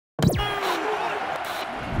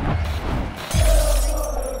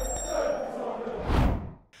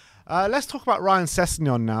Let's talk about Ryan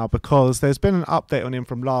Sessgnon now, because there's been an update on him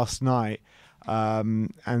from last night.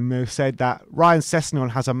 And they've said that Ryan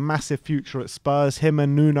Sessgnon has a massive future at Spurs. Him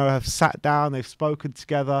and Nuno have sat down, they've spoken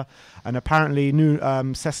together, and apparently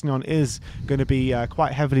Sessgnon is going to be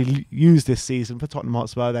quite heavily used this season for Tottenham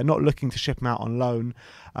Hotspur. They're not looking to ship him out on loan,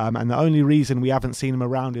 and the only reason we haven't seen him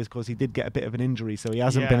around is because he did get a bit of an injury, so he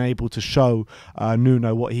hasn't been able to show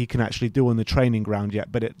Nuno what he can actually do on the training ground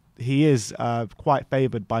yet. But he is quite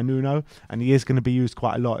favoured by Nuno, and he is going to be used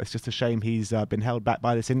quite a lot. It's just a shame he's been held back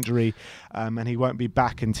by this injury, and he won't be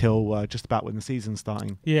back until just about when the season's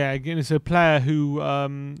starting. Yeah, again, it's a player who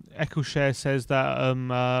Eccleshare says that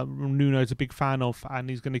Nuno's a big fan of, and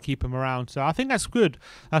he's going to keep him around. So I think that's good.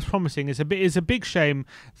 That's promising. It's a big shame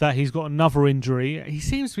that he's got another injury. He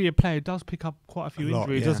seems to be a player who does pick up quite a few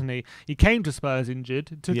injuries, doesn't he? He came to Spurs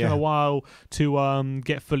injured. It took him a while to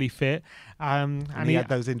get fully fit. And he had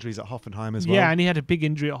those injuries at Hoffenheim as well. Yeah, and he had a big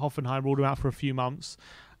injury at Hoffenheim, ruled him out for a few months.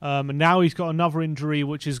 And now he's got another injury,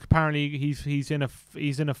 which is apparently he's in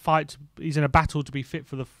a battle to be fit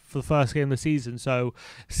for the first game of the season. So,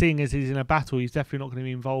 seeing as he's in a battle, he's definitely not going to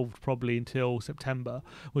be involved probably until September,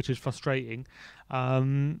 which is frustrating.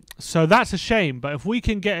 So that's a shame. But if we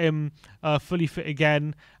can get him fully fit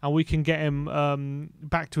again, and we can get him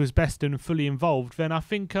back to his best and fully involved, then I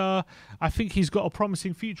think he's got a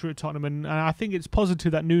promising future at Tottenham, and I think it's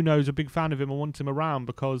positive that Nuno's a big fan of him and wants him around,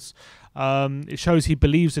 because it shows he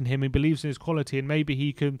believes in him, he believes in his quality, and maybe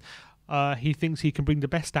he thinks he can bring the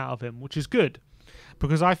best out of him, which is good.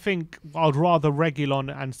 Because I think I'd rather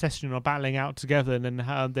Reguilon and Sessgnon are battling out together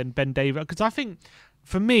than Ben Davies. Because I think,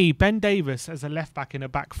 for me, Ben Davies as a left back in a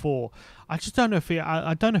back four, I just don't know if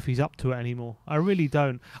I don't know if he's up to it anymore. I really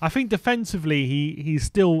don't. I think defensively he's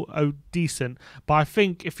still decent, but I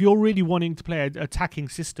think if you're really wanting to play an attacking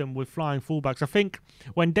system with flying fullbacks, I think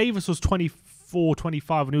when Davies was 24,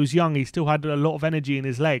 25, when he was young, he still had a lot of energy in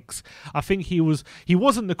his legs. I think he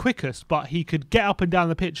wasn't the quickest, but he could get up and down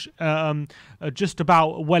the pitch just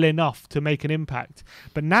about well enough to make an impact.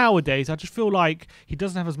 But nowadays, I just feel like he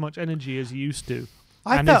doesn't have as much energy as he used to.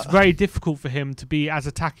 It's very difficult for him to be as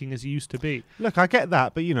attacking as he used to be. Look, I get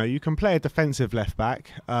that, but you can play a defensive left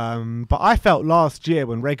back. But I felt last year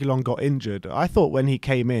when Reguilon got injured, I thought when he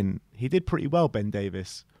came in, he did pretty well, Ben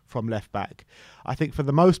Davies, from left back. I think for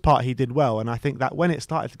the most part he did well, and I think that when it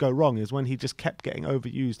started to go wrong is when he just kept getting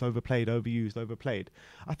overused, overplayed.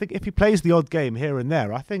 I think if he plays the odd game here and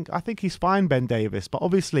there, I think he's fine, Ben Davies, but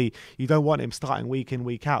obviously you don't want him starting week in,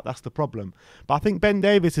 week out. That's the problem. But I think Ben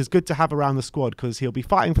Davies is good to have around the squad, because he'll be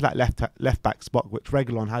fighting for that left back spot, which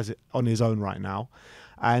Reguilon has it on his own right now.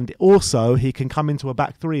 And also, he can come into a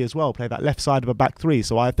back three as well, play that left side of a back three.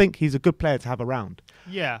 So I think he's a good player to have around.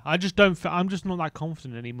 Yeah, I'm just not that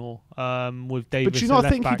confident anymore with Davies. But you not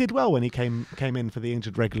think he did well when he came in for the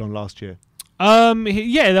injured Reguilon last year?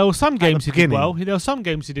 Yeah, there were some games he did well. There were some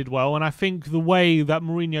games he did well, and I think the way that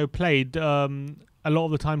Mourinho played a lot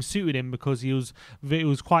of the time suited him, because it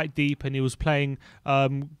was quite deep, and he was playing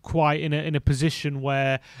quite in a position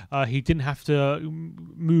where he didn't have to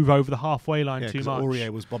move over the halfway line too much. Aurier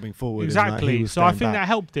was bobbing forward. Exactly. So I think that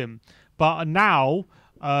helped him. But now,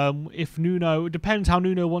 if Nuno, it depends how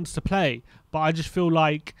Nuno wants to play. But I just feel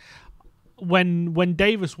like when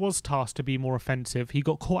Davies was tasked to be more offensive, he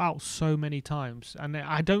got caught out so many times, and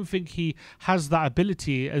I don't think he has that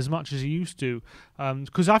ability as much as he used to.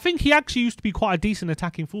 Because I think he actually used to be quite a decent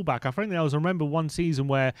attacking fullback. I remember one season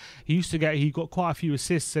where he got quite a few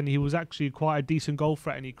assists, and he was actually quite a decent goal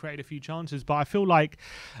threat, and he created a few chances. But I feel like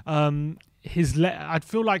I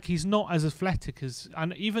feel like he's not as athletic as,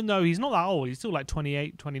 and even though he's not that old, he's still like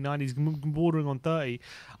 28, 29, he's bordering on 30.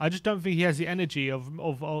 I just don't think he has the energy of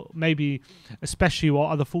maybe especially what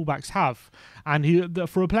other fullbacks have. And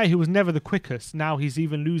for a player who was never the quickest, now he's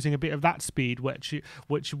even losing a bit of that speed, which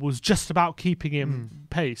was just about keeping him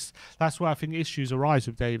pace. That's where I think issues arise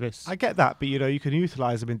with Davies. I get that, but you can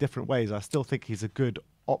utilise him in different ways. I still think he's a good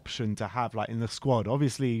option to have in the squad.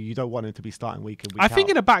 Obviously, you don't want him to be starting week in, week out. I think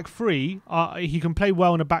in a back three, he can play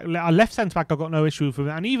well in a left centre back. I've got no issue with him,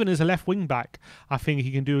 and even as a left wing back, I think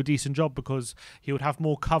he can do a decent job, because he would have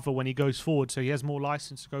more cover when he goes forward, so he has more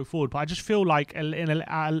license to go forward. But I just feel like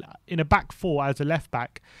in a back four as a left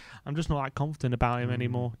back, I'm just not that confident about him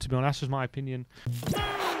anymore, to be honest. That's just my opinion.